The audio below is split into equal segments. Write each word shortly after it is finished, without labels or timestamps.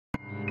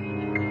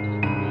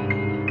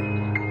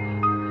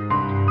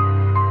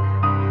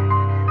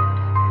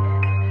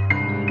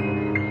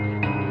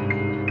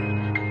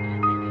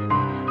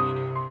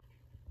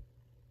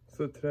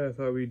So today I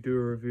thought we'd do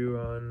a review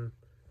on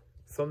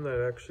something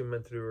that I actually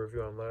meant to do a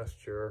review on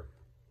last year.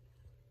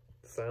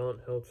 Silent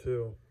Hill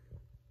 2.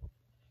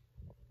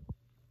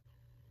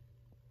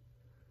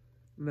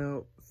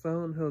 Now,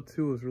 Silent Hill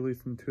 2 was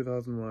released in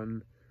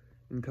 2001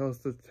 and tells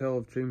the tale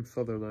of James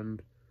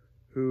Sutherland,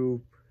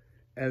 who,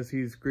 as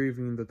he's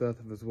grieving the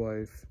death of his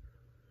wife,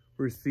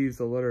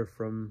 receives a letter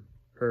from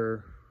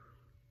her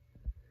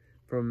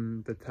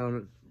from the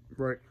town,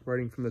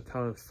 writing from the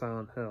town of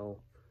Silent Hill.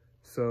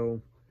 So,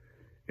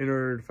 in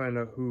order to find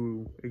out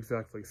who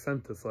exactly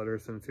sent this letter,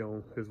 since, you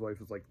know, his wife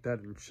is like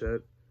dead and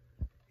shit,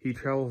 he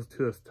travels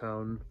to this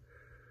town.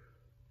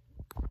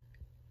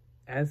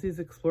 As he's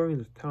exploring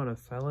the town of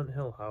Silent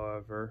Hill,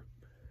 however,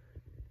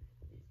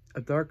 a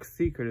dark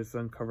secret is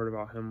uncovered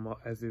about him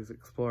as he's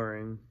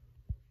exploring.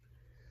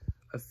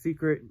 A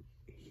secret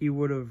he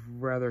would have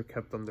rather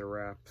kept under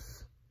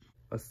wraps.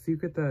 A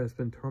secret that has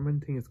been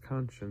tormenting his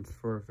conscience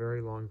for a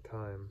very long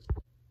time.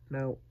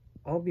 Now,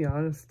 I'll be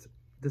honest,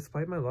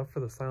 despite my love for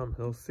the Silent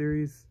Hill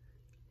series,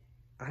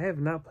 I have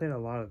not played a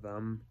lot of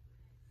them.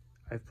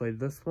 I've played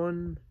this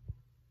one.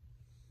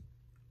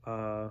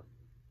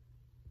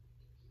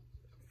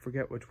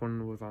 Forget which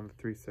one was on the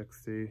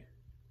 360.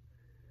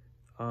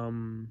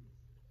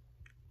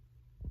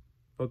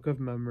 Book of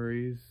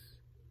Memories.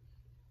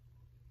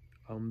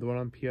 The one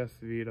on PS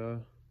Vita.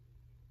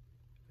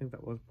 I think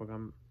that was the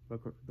one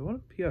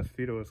on PS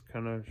Vita was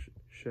kind of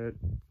shit.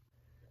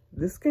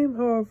 This game,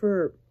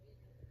 however,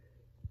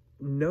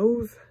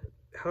 knows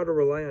how to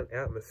rely on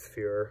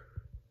atmosphere.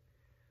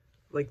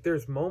 Like,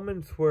 there's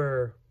moments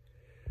where,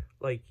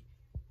 like,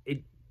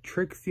 it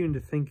tricks you into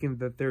thinking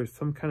that there's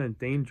some kind of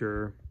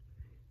danger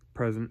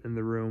present in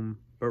the room,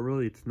 but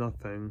really it's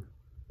nothing.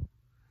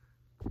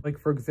 Like,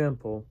 for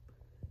example,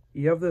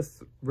 you have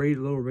this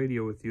little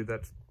radio with you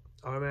that's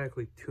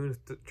automatically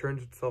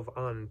turns itself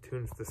on and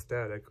tunes to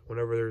static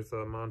whenever there's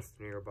a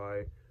monster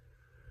nearby.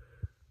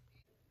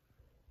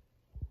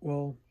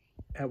 Well,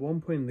 at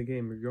one point in the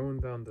game, you're going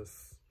down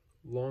this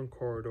long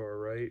corridor,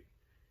 right?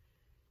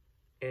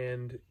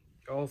 And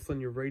all of a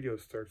sudden your radio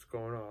starts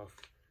going off.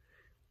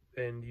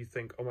 And you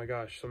think, oh my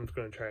gosh, someone's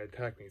going to try to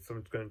attack me.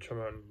 Someone's going to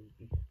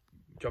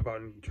jump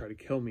out and try to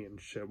kill me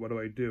and shit. What do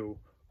I do?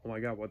 Oh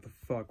my god, what the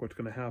fuck? What's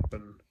going to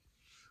happen?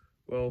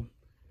 Well,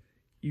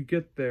 you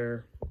get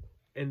there,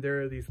 and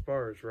there are these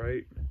bars,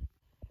 right?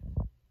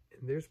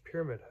 And there's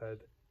Pyramid Head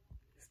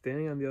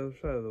standing on the other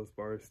side of those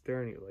bars,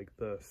 staring at you like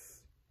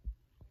this.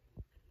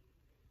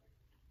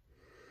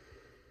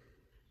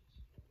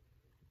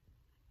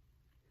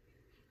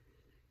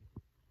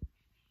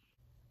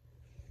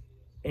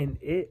 And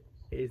it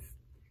is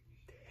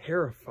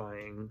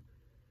terrifying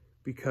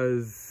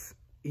because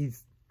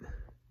he's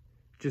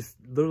just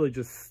literally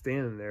just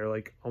standing there,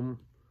 like,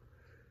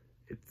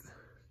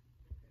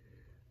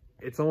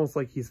 it's almost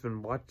like he's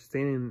been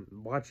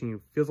watching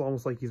you. Feels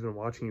almost like he's been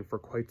watching you for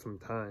quite some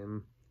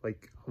time.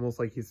 Like, almost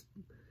like he's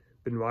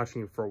been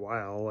watching you for a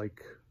while.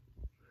 Like,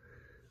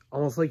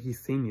 almost like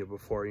he's seen you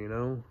before, you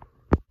know?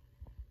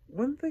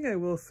 One thing I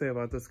will say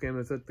about this game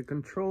is that the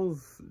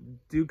controls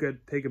do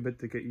take a bit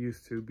to get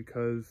used to,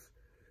 because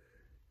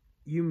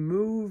you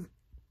move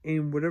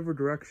in whatever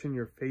direction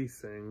you're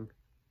facing.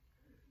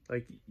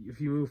 Like,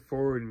 if you move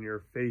forward and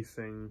you're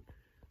facing,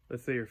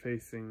 let's say you're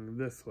facing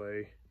this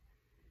way,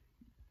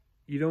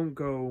 you don't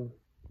go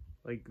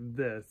like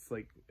this,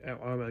 like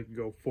automatically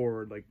go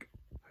forward like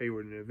how you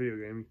would in a video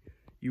game.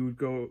 You would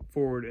go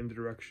forward in the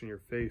direction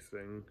you're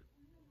facing.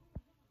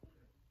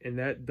 And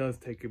that does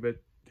take a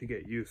bit to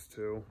get used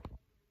to.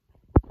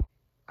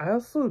 I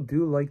also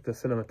do like the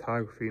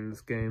cinematography in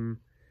this game.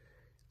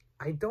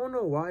 I don't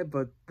know why,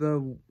 but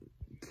the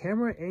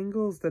camera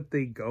angles that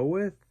they go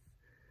with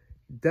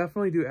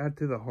definitely do add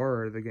to the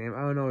horror of the game.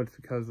 I don't know, it's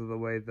because of the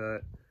way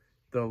that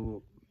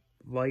the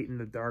light and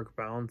the dark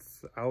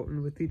balance out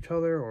with each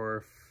other, or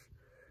if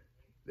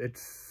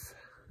it's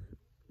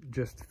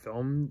just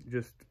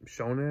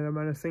shown at a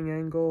menacing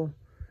angle.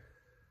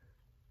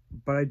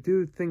 But I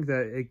do think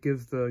that it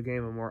gives the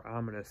game a more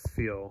ominous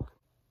feel.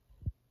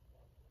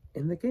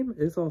 And the game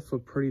is also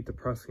pretty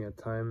depressing at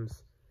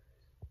times.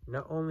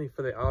 Not only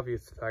for the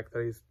obvious fact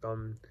that he's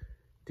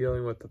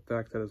dealing with the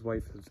fact that his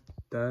wife is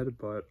dead,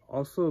 but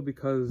also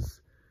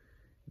because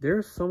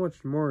there's so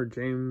much more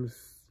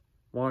James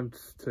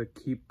wants to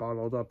keep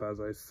bottled up, as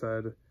I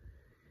said.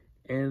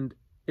 And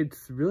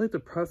it's really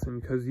depressing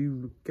because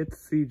you get to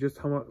see just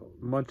how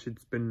much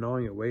it's been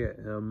gnawing away at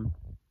him.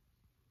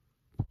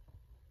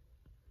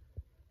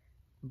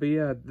 But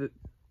yeah,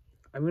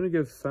 I'm going to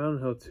give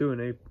Silent Hill 2 an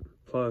A+.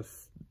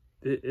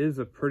 It is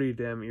a pretty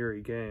damn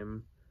eerie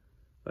game.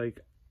 Like,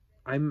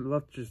 I'm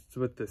left just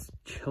with this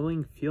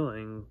chilling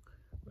feeling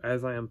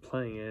as I am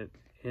playing it.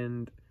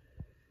 And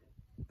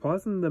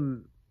pausing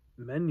the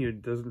menu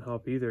doesn't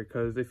help either,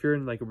 because if you're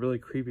in like a really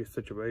creepy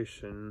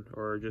situation,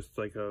 or just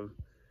like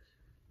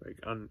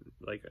an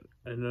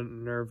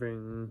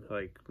unnerving,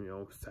 like, you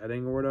know,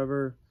 setting or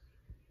whatever,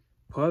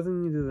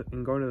 pausing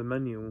and going to the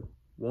menu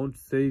won't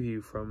save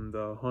you from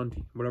the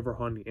whatever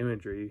haunting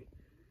imagery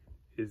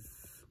is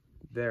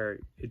there.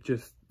 It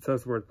just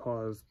says the word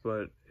pause,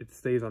 but it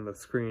stays on the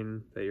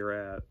screen that you're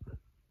at.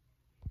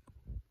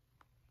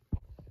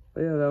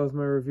 But yeah, that was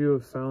my review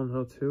of Silent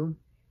Hill 2.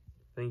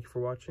 Thank you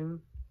for watching,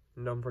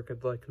 and don't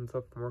forget to like and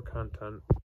sub for more content.